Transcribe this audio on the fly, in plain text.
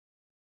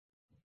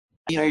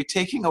You're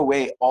taking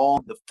away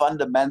all the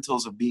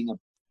fundamentals of being a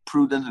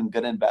prudent and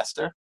good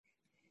investor.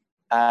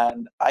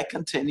 And I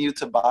continue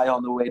to buy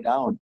on the way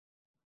down.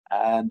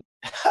 And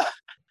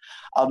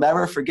I'll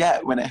never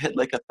forget when it hit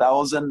like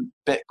 1,000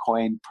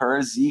 Bitcoin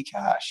per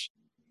Zcash.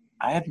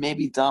 I had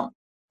maybe dumped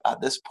at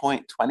this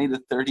point 20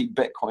 to 30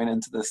 Bitcoin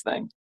into this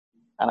thing.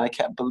 And I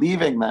kept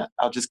believing that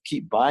I'll just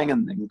keep buying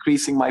and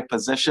increasing my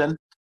position.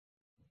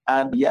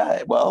 And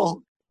yeah,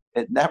 well,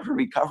 it never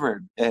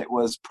recovered. It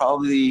was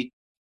probably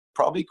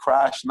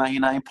crashed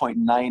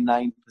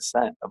 99.99%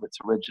 of its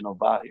original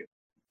value.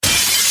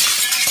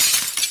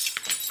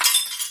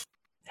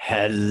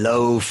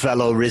 Hello,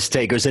 fellow risk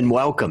takers, and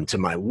welcome to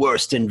my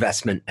worst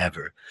investment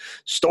ever.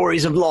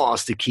 Stories of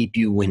loss to keep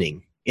you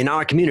winning. In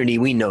our community,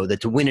 we know that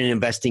to win in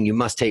investing, you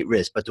must take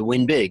risk, but to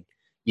win big,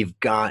 you've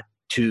got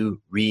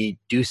to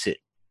reduce it.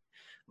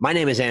 My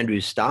name is Andrew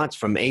Stotz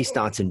from A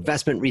Stotz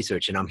Investment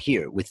Research, and I'm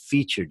here with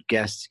featured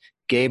guests,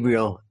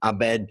 Gabriel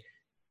Abed.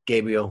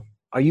 Gabriel,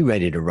 are you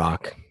ready to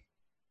rock?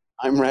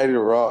 I'm ready to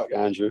rock,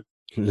 Andrew.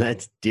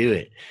 Let's do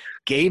it.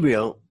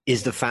 Gabriel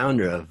is the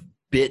founder of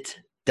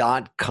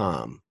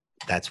Bit.com.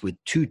 That's with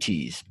two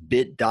T's,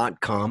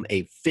 Bit.com,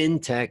 a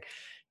fintech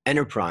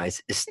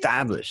enterprise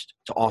established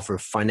to offer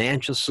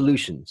financial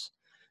solutions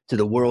to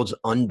the world's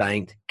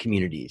unbanked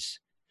communities.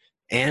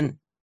 And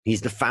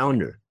he's the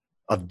founder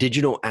of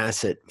Digital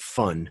Asset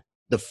Fund,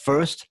 the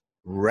first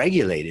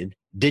regulated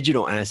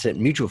digital asset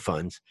mutual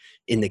funds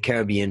in the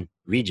Caribbean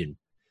region.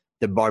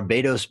 The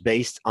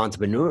Barbados-based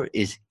entrepreneur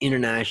is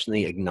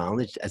internationally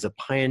acknowledged as a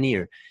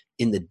pioneer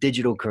in the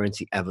digital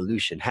currency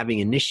evolution, having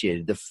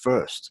initiated the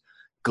first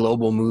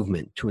global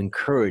movement to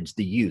encourage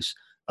the use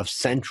of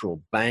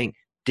central bank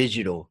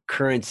digital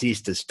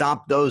currencies to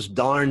stop those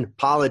darn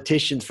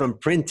politicians from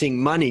printing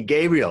money.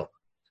 Gabriel,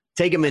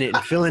 take a minute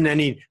and fill in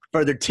any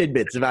further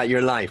tidbits about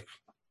your life.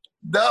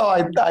 No,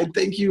 I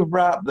think you've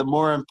wrapped the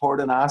more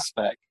important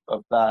aspect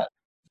of that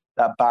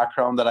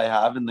background that I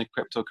have in the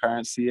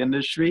cryptocurrency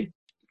industry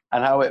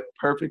and how it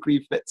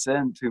perfectly fits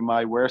into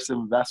my worst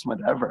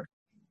investment ever.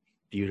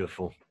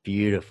 Beautiful,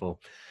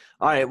 beautiful.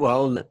 All right,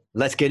 well,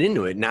 let's get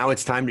into it. Now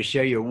it's time to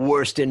share your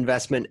worst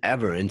investment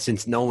ever. And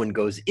since no one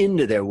goes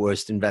into their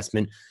worst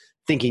investment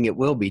thinking it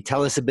will be,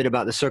 tell us a bit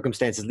about the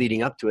circumstances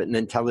leading up to it and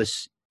then tell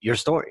us your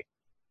story.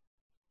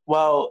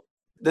 Well,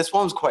 this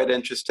one's quite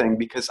interesting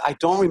because I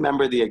don't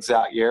remember the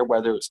exact year,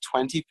 whether it was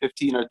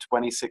 2015 or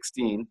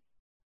 2016.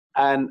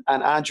 And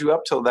Andrew,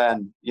 up till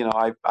then,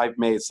 I've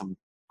made some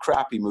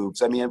crappy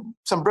moves. I mean,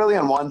 some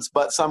brilliant ones,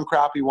 but some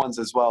crappy ones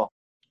as well.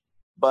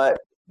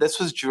 But this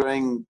was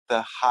during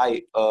the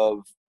height of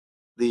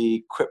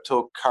the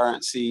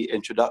cryptocurrency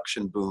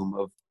introduction boom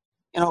of,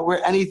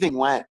 where anything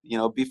went.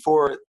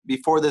 Before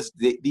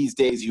these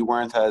days, you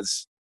weren't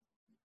as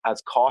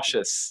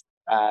cautious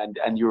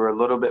and you were a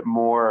little bit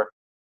more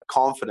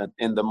confident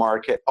in the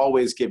market,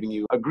 always giving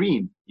you a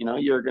green.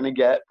 You're going to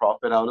get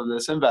profit out of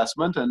this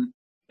investment and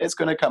it's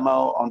going to come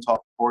out on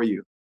top for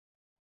you.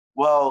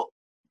 Well,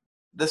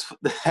 this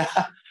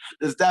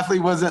definitely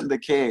wasn't the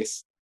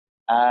case.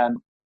 And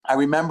I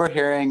remember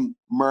hearing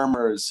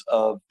murmurs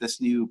of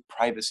this new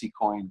privacy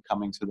coin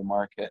coming to the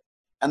market.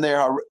 And there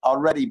had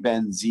already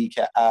been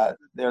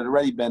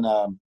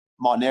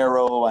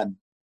Monero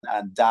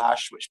and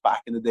Dash, which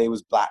back in the day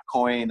was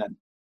Blackcoin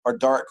or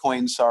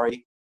Darkcoin,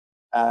 sorry.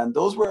 And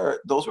those were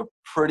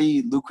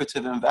pretty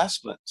lucrative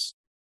investments.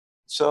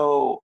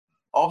 So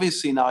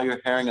obviously now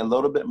you're hearing a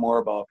little bit more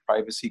about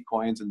privacy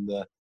coins and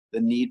the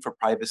need for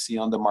privacy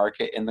on the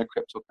market in the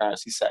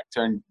cryptocurrency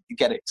sector, and you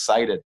get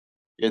excited.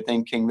 You're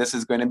thinking this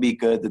is going to be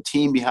good. The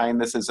team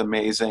behind this is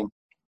amazing.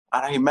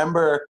 And I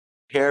remember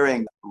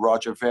hearing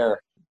Roger Ver.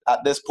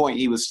 At this point,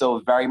 he was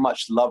still very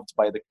much loved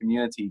by the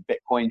community,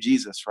 Bitcoin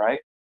Jesus, right?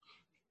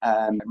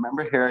 And I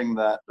remember hearing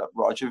that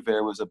Roger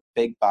Ver was a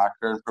big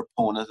backer and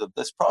proponent of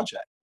this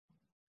project.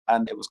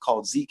 And it was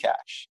called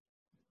Zcash.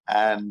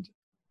 And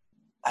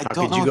how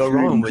could you go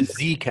wrong with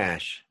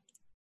Zcash?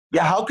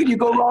 Yeah, how could you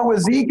go wrong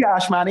with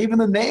Zcash, man? Even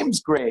the name's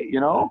great,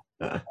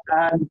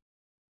 And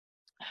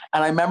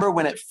I remember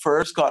when it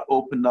first got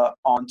opened up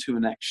onto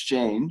an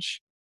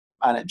exchange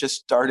and it just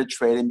started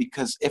trading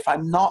because if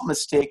I'm not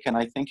mistaken,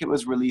 I think it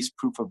was released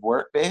proof of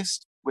work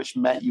based, which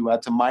meant you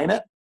had to mine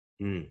it.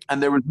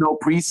 And there was no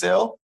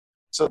pre-sale.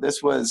 So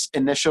this was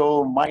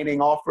initial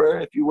mining offer,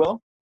 if you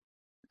will.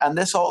 And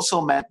this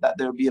also meant that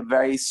there would be a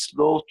very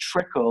slow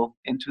trickle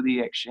into the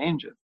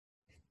exchanges.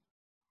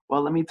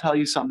 Well, let me tell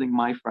you something,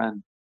 my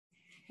friend.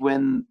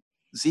 When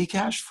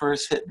Zcash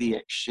first hit the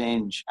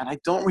exchange, and I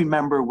don't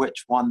remember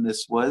which one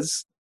this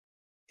was.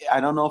 I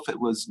don't know if it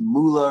was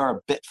Moolah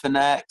or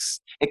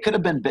Bitfinex. It could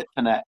have been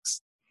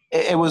Bitfinex.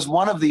 It was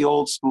one of the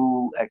old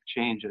school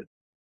exchanges.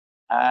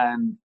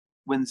 And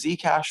when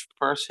Zcash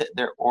first hit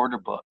their order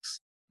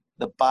books,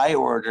 the buy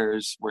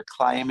orders were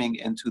climbing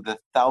into the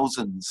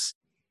thousands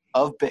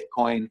of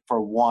Bitcoin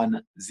for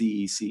one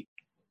ZEC.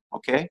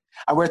 Okay?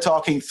 And we're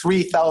talking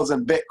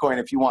 3,000 Bitcoin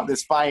if you want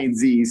this fine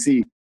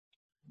ZEC.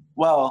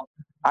 Well,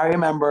 I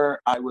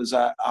remember I was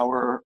at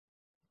one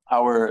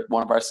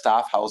of our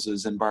staff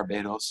houses in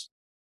Barbados,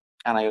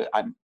 and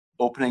I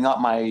opening up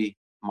my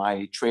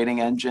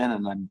trading engine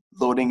and I'm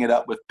loading it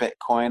up with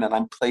Bitcoin and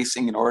I'm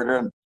placing an order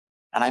and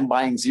I'm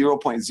buying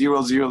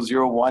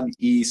 0.0001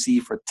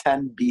 EEC for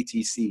 10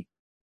 BTC.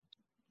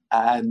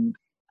 And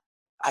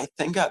I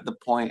think at the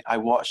point I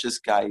watched this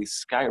guy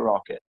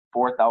skyrocket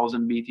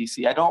 4,000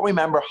 BTC. I don't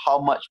remember how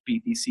much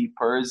BTC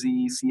per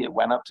ZEC it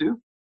went up to,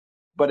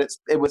 but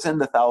it was in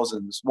the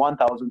thousands,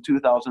 1,000,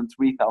 2,000,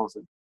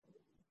 3,000.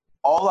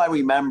 All I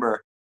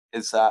remember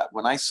is that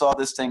when I saw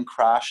this thing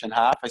crash in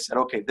half, I said,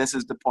 okay, this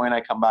is the point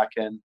I come back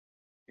in.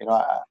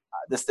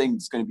 This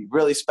thing's going to be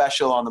really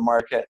special on the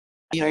market.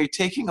 You're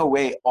taking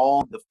away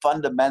all the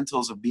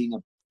fundamentals of being a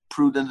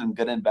prudent and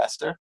good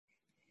investor.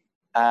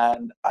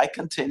 And I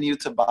continued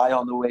to buy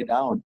on the way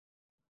down.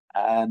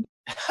 And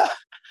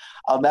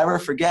I'll never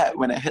forget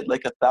when it hit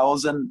like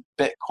 1,000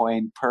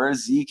 Bitcoin per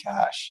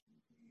Zcash.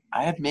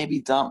 I had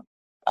maybe dumped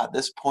at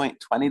this point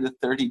 20 to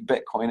 30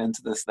 Bitcoin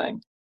into this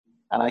thing.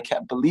 And I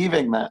kept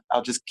believing that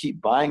I'll just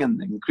keep buying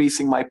and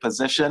increasing my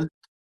position.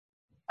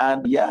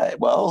 And yeah,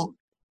 well,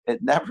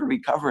 it never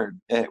recovered.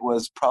 It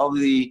was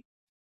probably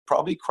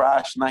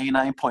crashed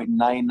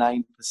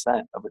 99.99%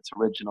 of its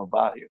original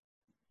value.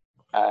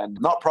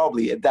 And not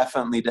probably, it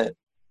definitely did.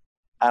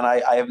 And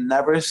I have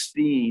never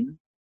seen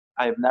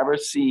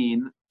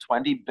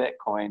 20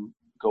 Bitcoin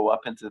go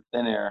up into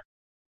thin air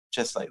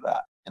just like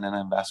that in an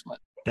investment.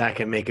 That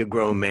can make a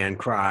grown man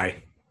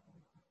cry.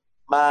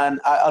 Man,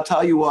 I'll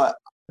tell you what,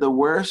 the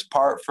worst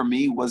part for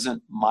me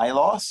wasn't my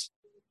loss.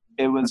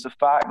 It was the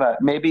fact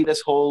that maybe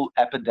this whole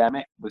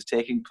epidemic was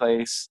taking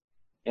place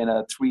in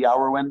a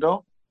 3-hour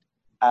window.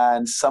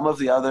 And some of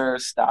the other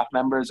staff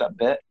members at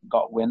BIT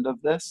got wind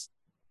of this.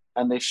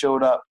 And they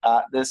showed up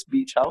at this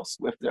beach house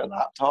with their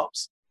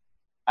laptops.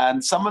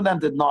 And some of them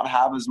did not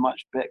have as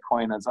much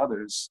Bitcoin as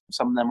others.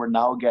 Some of them were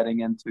now getting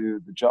into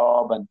the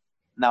job and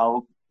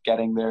now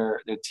getting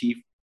their teeth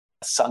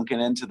sunken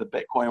into the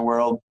Bitcoin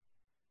world.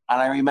 And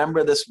I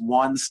remember this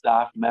one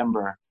staff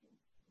member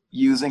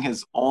using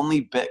his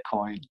only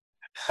Bitcoin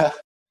to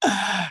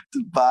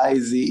buy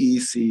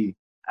ZEC.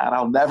 And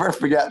I'll never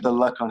forget the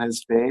look on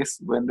his face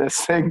when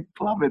this thing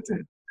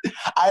plummeted.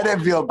 I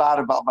didn't feel bad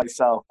about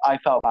myself. I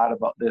felt bad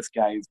about this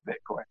guy's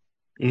Bitcoin.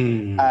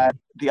 And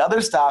the other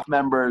staff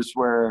members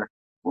were,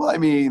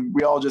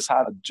 we all just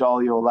had a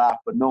jolly old laugh,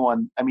 but no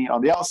one,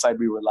 on the outside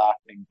we were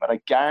laughing, but I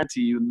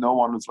guarantee you no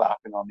one was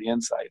laughing on the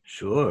inside.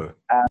 Sure.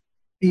 And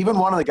even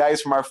one of the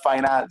guys from our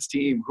finance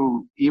team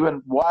who,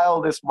 even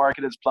while this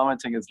market is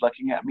plummeting, is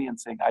looking at me and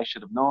saying, I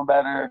should have known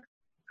better.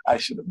 I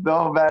should have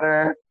known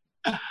better.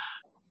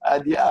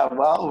 And yeah,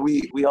 well,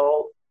 we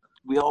all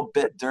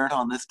bit dirt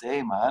on this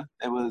day, man.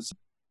 It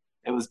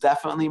was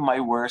definitely my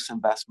worst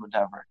investment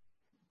ever.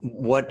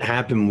 What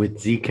happened with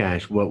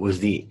Zcash? What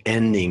was the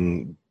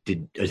ending?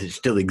 Does it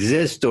still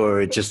exist,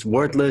 or it's just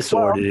worthless,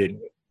 or did it?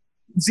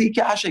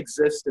 Zcash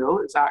exists still.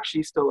 It's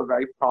actually still a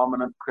very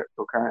prominent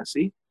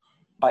cryptocurrency.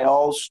 By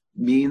all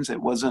means,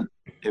 it wasn't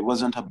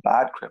a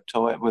bad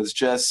crypto. It was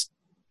just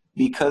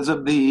because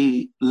of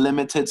the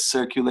limited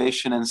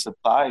circulation and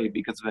supply,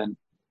 because of an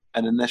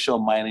initial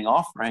mining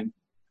offering,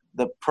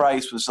 the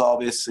price was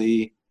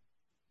obviously,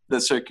 the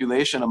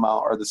circulation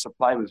amount or the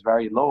supply was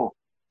very low.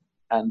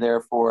 And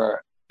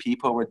therefore,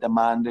 people were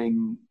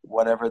demanding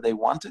whatever they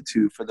wanted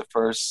to for the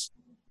first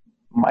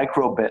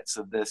micro bits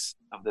of this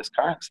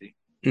currency.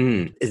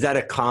 Is that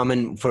a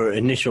common for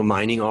initial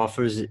mining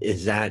offers?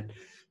 Is that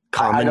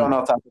common? I don't know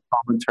if that's a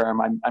common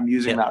term. I'm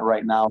using that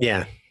right now.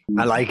 Yeah,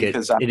 I like it.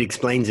 It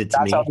explains it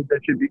to me.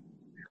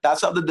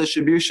 That's how the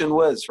distribution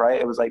was, right?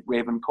 It was like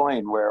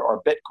Ravencoin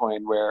or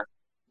Bitcoin, where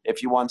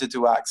if you wanted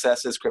to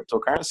access this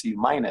cryptocurrency, you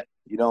mine it.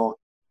 You don't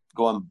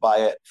go and buy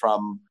it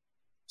from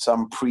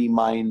some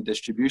pre-mined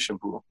distribution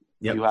pool.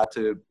 Yep. You had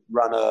to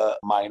run a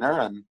miner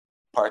and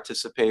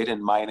participate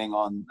in mining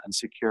on and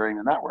securing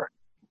the network.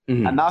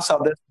 And that's how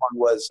this one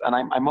was. And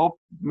I'm hope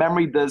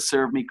memory does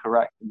serve me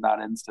correct in that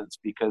instance,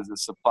 because the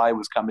supply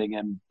was coming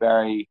in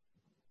very,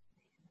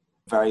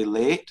 very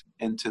late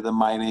into the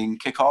mining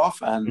kickoff,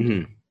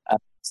 and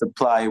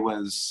supply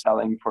was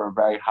selling for a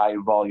very high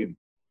volume.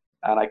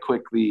 And I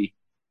quickly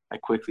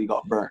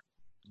got burnt.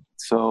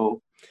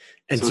 So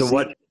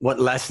what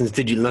lessons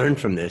did you learn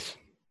from this?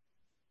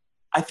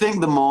 I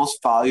think the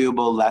most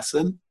valuable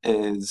lesson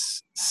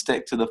is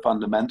stick to the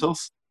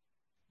fundamentals,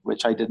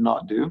 which I did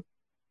not do.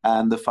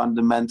 And the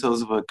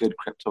fundamentals of a good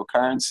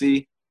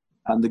cryptocurrency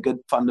and the good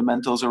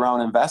fundamentals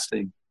around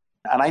investing.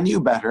 And I knew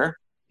better.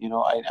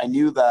 I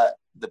knew that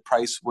the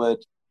price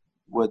would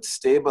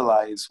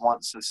stabilize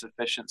once a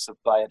sufficient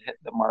supply had hit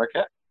the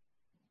market.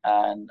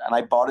 And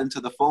I bought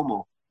into the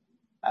FOMO.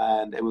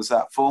 And it was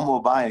that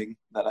FOMO buying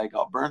that I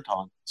got burnt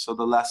on. So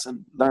the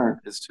lesson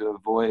learned is to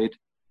avoid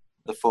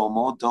the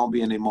FOMO. Don't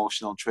be an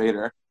emotional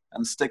trader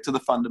and stick to the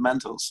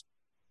fundamentals.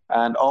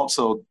 And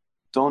also,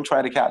 don't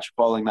try to catch a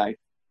falling knife.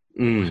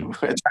 Which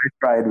I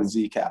tried with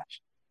Zcash.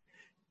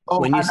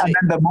 And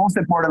then the most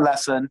important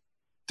lesson,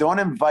 don't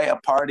invite a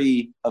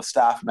party of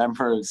staff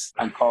members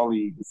and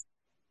colleagues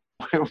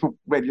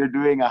when you're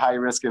doing a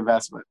high-risk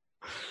investment.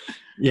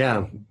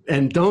 Yeah.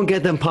 And don't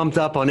get them pumped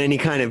up on any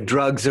kind of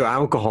drugs or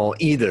alcohol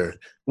either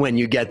when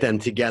you get them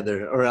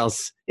together, or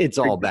else it's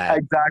all bad.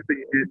 Exactly.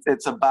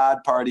 It's a bad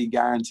party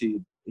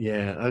guaranteed.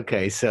 Yeah.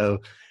 Okay. So,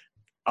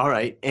 all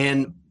right.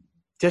 And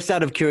just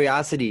out of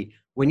curiosity,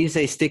 when you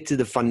say stick to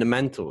the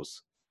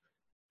fundamentals,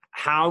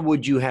 how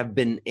would you have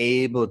been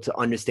able to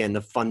understand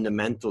the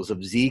fundamentals of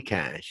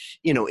Zcash,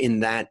 in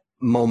that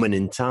moment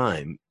in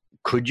time?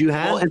 Could you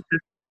Well, have?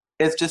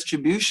 it's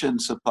distribution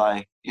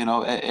supply.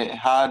 It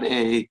had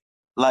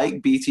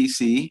like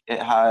BTC,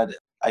 it had,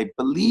 I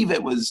believe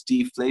it was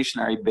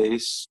deflationary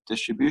based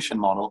distribution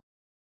model,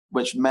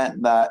 which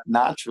meant that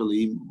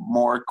naturally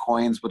more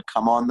coins would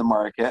come on the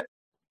market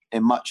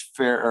in much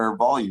fairer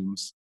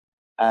volumes.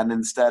 And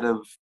instead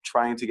of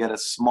trying to get a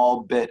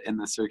small bit in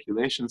the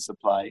circulation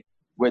supply,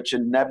 which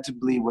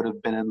inevitably would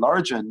have been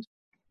enlarged,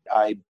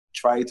 I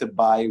tried to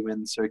buy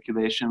when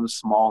circulation was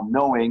small,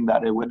 knowing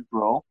that it would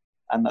grow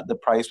and that the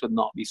price would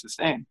not be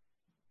sustained.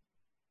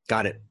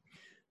 Got it.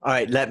 All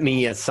right, let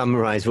me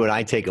summarize what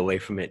I take away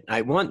from it.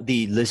 I want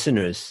the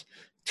listeners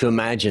to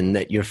imagine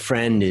that your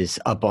friend is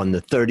up on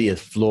the 30th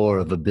floor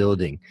of a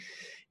building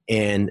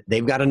and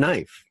they've got a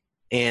knife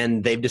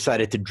and they've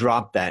decided to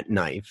drop that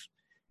knife.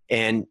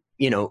 And,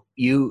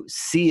 you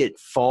see it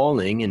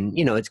falling and,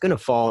 it's going to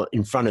fall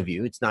in front of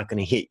you. It's not going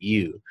to hit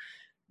you,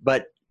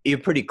 but you're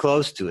pretty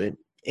close to it.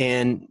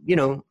 And,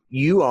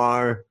 you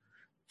are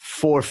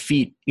 4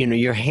 feet,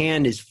 your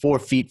hand is 4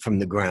 feet from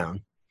the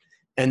ground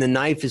and the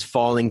knife is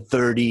falling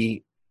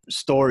 30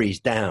 stories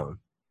down.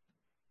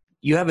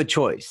 You have a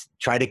choice.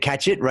 Try to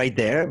catch it right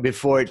there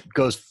before it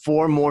goes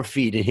 4 more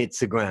feet and hits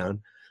the ground,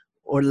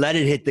 or let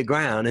it hit the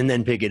ground and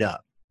then pick it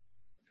up.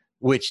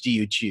 Which do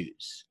you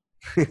choose?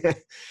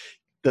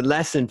 The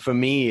lesson for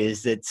me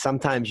is that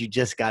sometimes you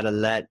just got to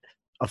let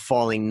a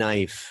falling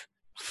knife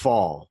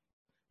fall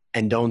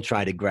and don't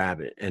try to grab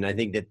it. And I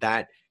think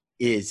that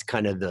is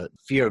kind of the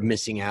fear of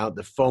missing out,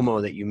 the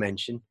FOMO that you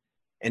mentioned.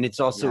 And it's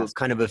also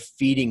kind of a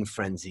feeding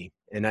frenzy.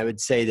 And I would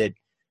say that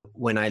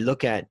when I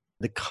look at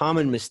the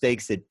common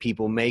mistakes that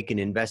people make in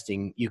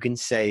investing, you can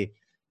say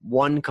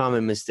one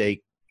common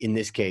mistake in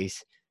this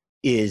case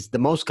is the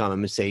most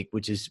common mistake,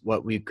 which is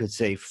what we could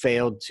say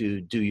failed to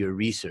do your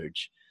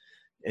research.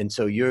 And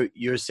so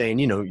you're saying,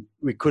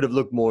 we could have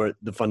looked more at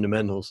the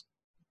fundamentals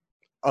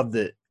of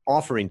the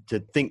offering to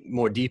think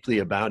more deeply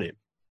about it.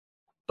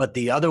 But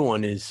the other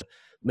one is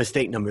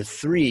mistake number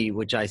 3,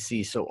 which I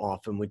see so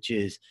often, which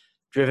is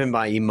driven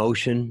by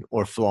emotion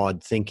or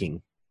flawed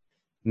thinking.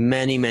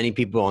 Many, many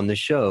people on the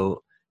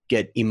show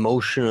get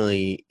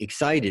emotionally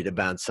excited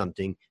about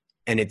something,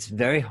 and it's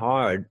very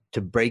hard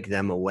to break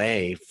them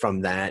away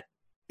from that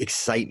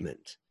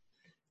excitement.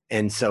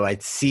 And so I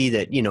see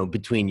that,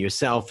 between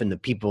yourself and the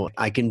people,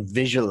 I can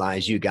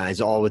visualize you guys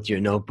all with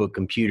your notebook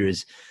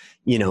computers,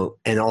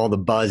 and all the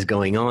buzz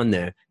going on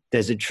there.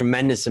 There's a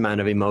tremendous amount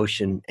of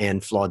emotion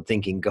and flawed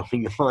thinking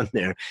going on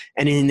there.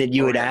 Anything that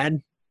you would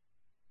add?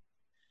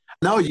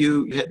 No,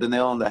 you hit the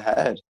nail on the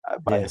head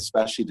by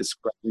especially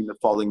describing the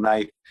falling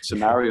knife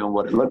scenario and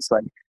what it looks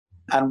like.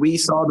 And we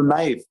saw the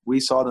knife.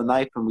 We saw the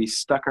knife and we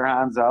stuck our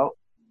hands out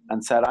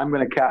and said, I'm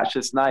going to catch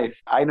this knife.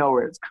 I know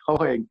where it's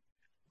going.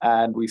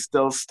 And we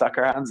still stuck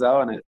our hands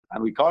out on it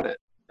and we caught it.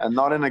 And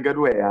not in a good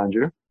way,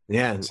 Andrew.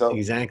 Yeah,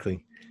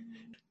 exactly.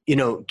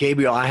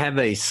 Gabriel, I have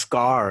a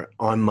scar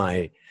on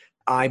my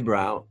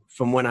eyebrow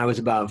from when I was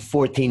about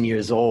 14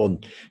 years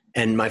old.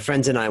 And my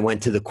friends and I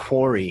went to the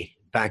quarry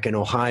back in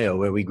Ohio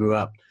where we grew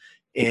up.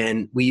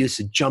 And we used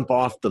to jump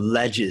off the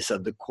ledges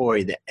of the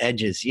quarry, the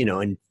edges,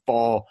 and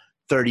fall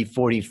 30,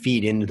 40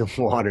 feet into the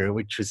water,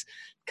 which was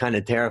kind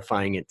of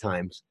terrifying at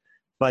times.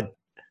 But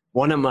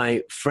one of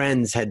my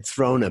friends had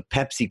thrown a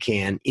Pepsi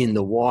can in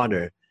the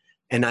water.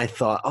 And I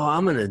thought,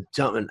 I'm going to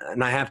jump.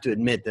 And I have to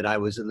admit that I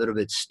was a little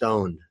bit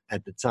stoned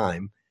at the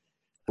time,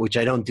 which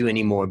I don't do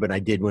anymore, but I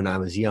did when I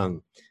was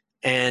young.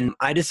 And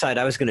I decided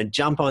I was going to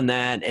jump on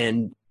that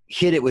and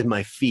hit it with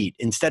my feet.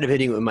 Instead of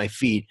hitting it with my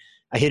feet,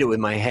 I hit it with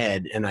my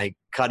head and I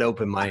cut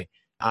open my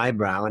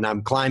eyebrow and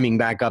I'm climbing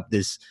back up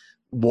this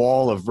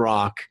wall of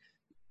rock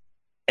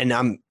and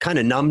I'm kind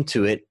of numb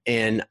to it.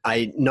 And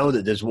I know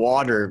that there's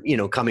water,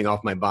 coming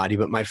off my body,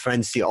 but my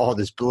friends see all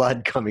this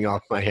blood coming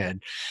off my head.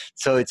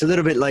 So it's a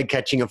little bit like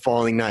catching a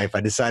falling knife. I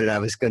decided I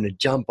was going to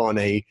jump on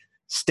a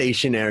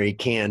stationary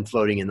can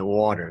floating in the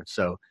water.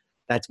 So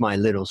that's my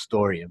little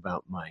story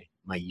about my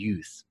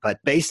youth. But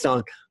based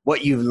on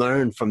what you've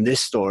learned from this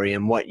story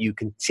and what you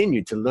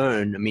continue to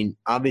learn, I mean,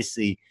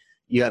 obviously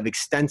you have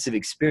extensive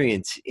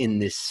experience in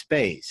this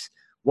space.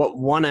 What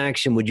one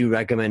action would you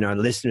recommend our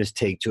listeners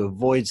take to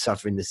avoid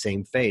suffering the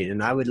same fate?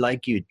 And I would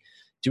like you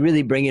to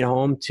really bring it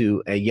home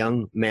to a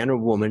young man or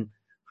woman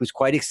who's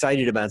quite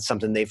excited about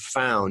something they've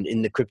found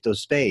in the crypto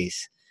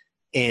space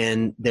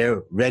and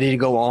they're ready to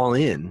go all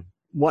in.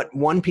 What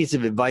one piece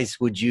of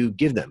advice would you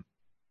give them?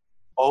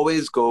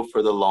 Always go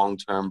for the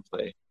long-term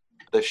play.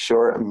 The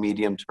short and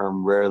medium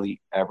term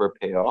rarely ever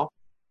pay off.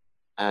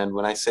 And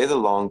when I say the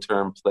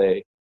long-term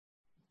play,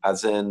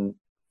 as in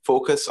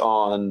focus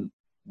on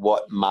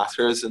what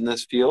matters in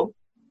this field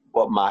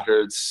what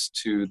matters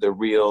to the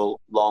real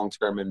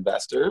long-term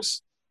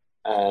investors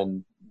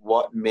and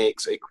what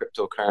makes a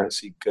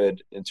cryptocurrency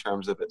good in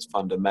terms of its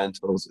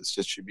fundamentals, its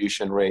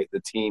distribution rate, the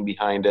team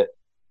behind it,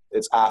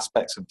 its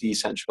aspects of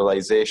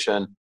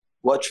decentralization,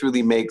 what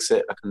truly makes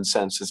it a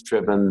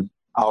consensus-driven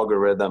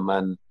algorithm,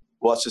 and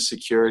what's the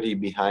security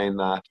behind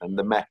that and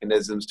the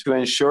mechanisms to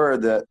ensure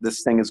that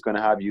this thing is going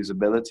to have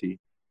usability.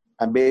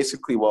 And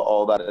basically what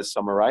all that is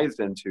summarized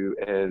into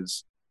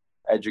is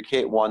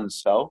educate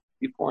oneself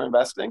before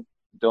investing.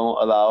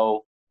 Don't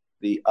allow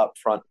the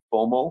upfront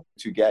FOMO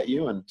to get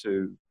you and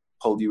to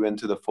pull you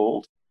into the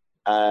fold.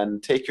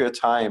 And take your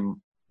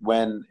time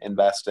when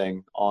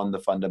investing on the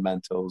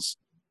fundamentals,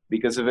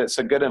 because if it's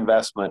a good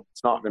investment,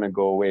 it's not going to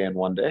go away in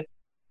one day.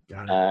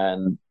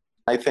 And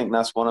I think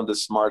that's one of the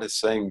smartest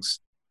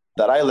things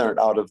that I learned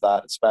out of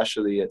that,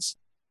 especially. It's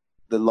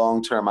the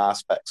long-term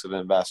aspects of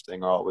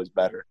investing are always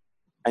better.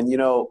 And, you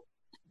know,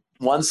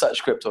 one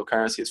such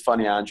cryptocurrency, it's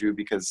funny, Andrew,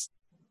 because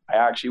I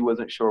actually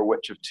wasn't sure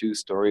which of two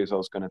stories I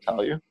was going to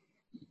tell you,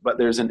 but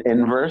there's an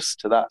inverse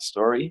to that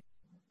story.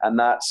 And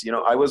that's, you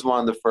know, I was one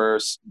of the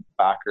first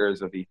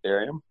backers of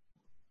Ethereum,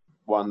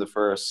 one of the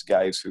first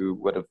guys who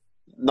would have,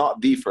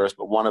 not the first,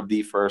 but one of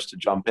the first to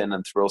jump in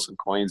and throw some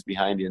coins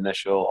behind the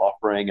initial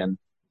offering. And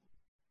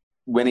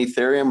when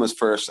Ethereum was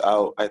first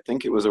out, I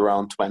think it was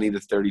around 20 to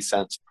 30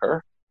 cents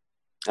per.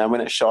 And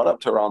when it shot up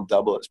to around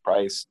double its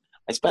price,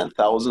 I spent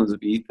thousands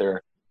of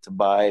Ether to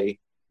buy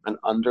an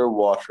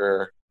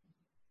underwater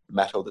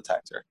metal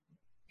detector,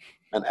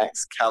 an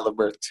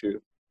Excalibur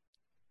 2.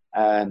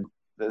 And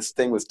this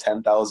thing was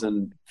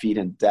 10,000 feet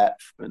in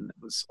depth, and it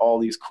was all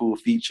these cool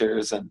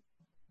features. And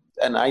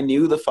I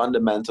knew the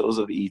fundamentals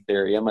of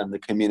Ethereum and the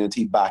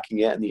community backing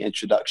it, and the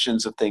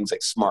introductions of things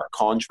like smart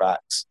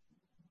contracts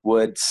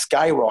would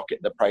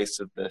skyrocket the price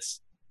of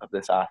this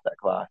asset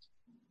class.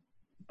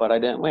 But I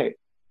didn't wait.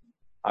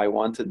 I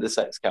wanted this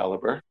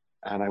Excalibur,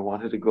 and I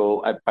wanted to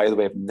go. By the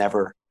way, I've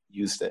never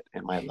used it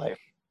in my life.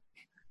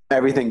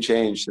 Everything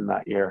changed in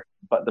that year.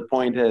 But the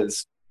point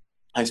is,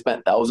 I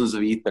spent thousands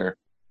of Ether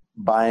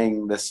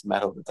buying this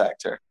metal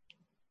detector.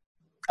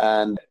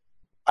 And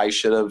I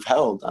should have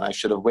held and I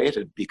should have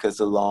waited, because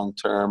the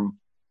long-term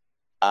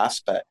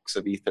aspects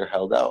of Ether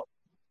held out.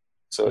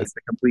 So it's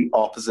the complete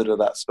opposite of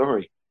that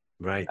story.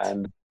 Right.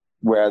 And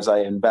whereas I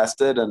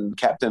invested and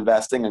kept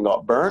investing and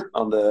got burnt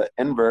on the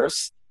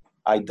inverse,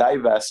 I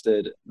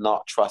divested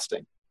not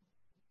trusting.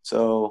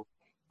 So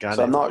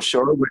I'm not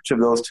sure which of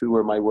those two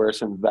were my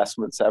worst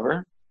investments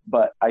ever,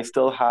 but I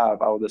still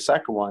have, out of the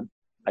second one,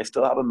 I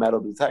still have a metal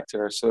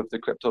detector. So if the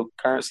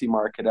cryptocurrency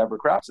market ever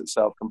craps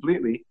itself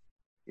completely,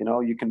 you know,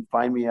 you can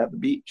find me at the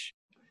beach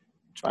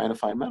trying to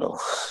find metal.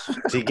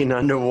 Digging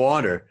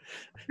underwater.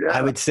 Yeah.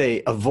 I would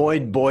say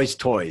avoid boys'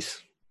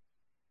 toys.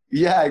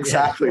 Yeah,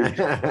 exactly.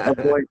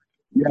 Avoid.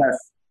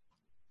 Yes.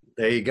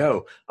 There you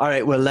go. All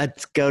right. Well,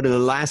 let's go to the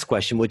last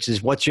question, which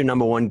is, what's your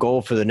number one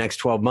goal for the next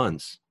 12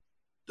 months?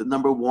 The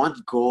number one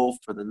goal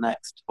for the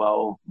next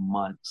 12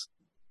 months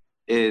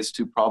is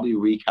to probably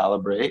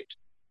recalibrate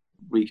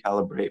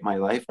my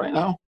life right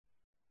now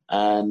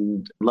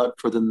and look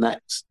for the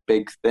next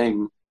big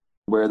thing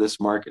where this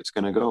market's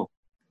going to go.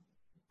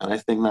 And I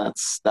think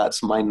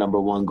that's my number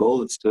one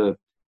goal. It's to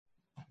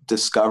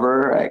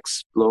discover,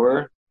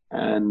 explore,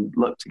 and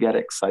look to get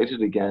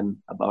excited again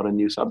about a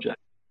new subject.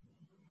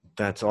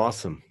 That's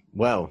awesome.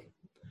 Well,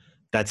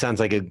 that sounds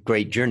like a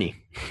great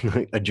journey,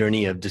 a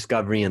journey of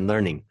discovery and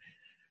learning,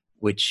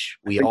 which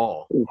we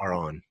all are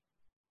on.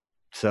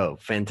 So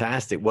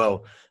fantastic.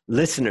 Well,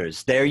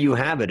 listeners, there you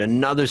have it.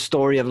 Another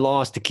story of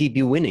loss to keep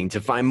you winning. To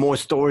find more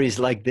stories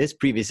like this,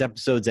 previous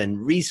episodes, and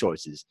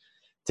resources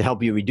to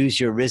help you reduce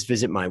your risk,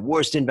 visit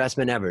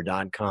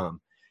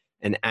myworstinvestmentever.com.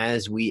 And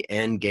as we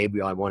end,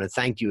 Gabriel, I want to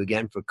thank you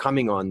again for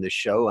coming on the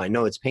show. I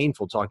know it's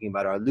painful talking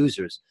about our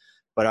losers,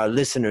 but our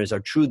listeners are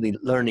truly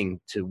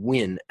learning to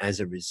win as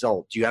a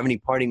result. Do you have any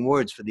parting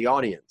words for the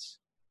audience?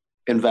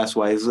 Invest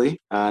wisely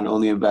and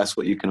only invest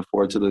what you can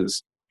afford to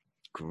lose.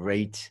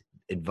 Great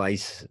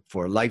advice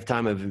for a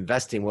lifetime of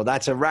investing. Well,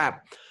 that's a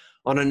wrap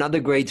on another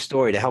great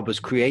story to help us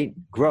create,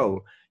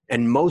 grow,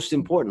 and most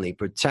importantly,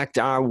 protect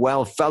our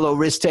wealth. Fellow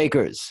risk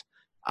takers,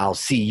 I'll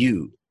see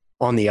you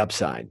on the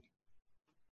upside.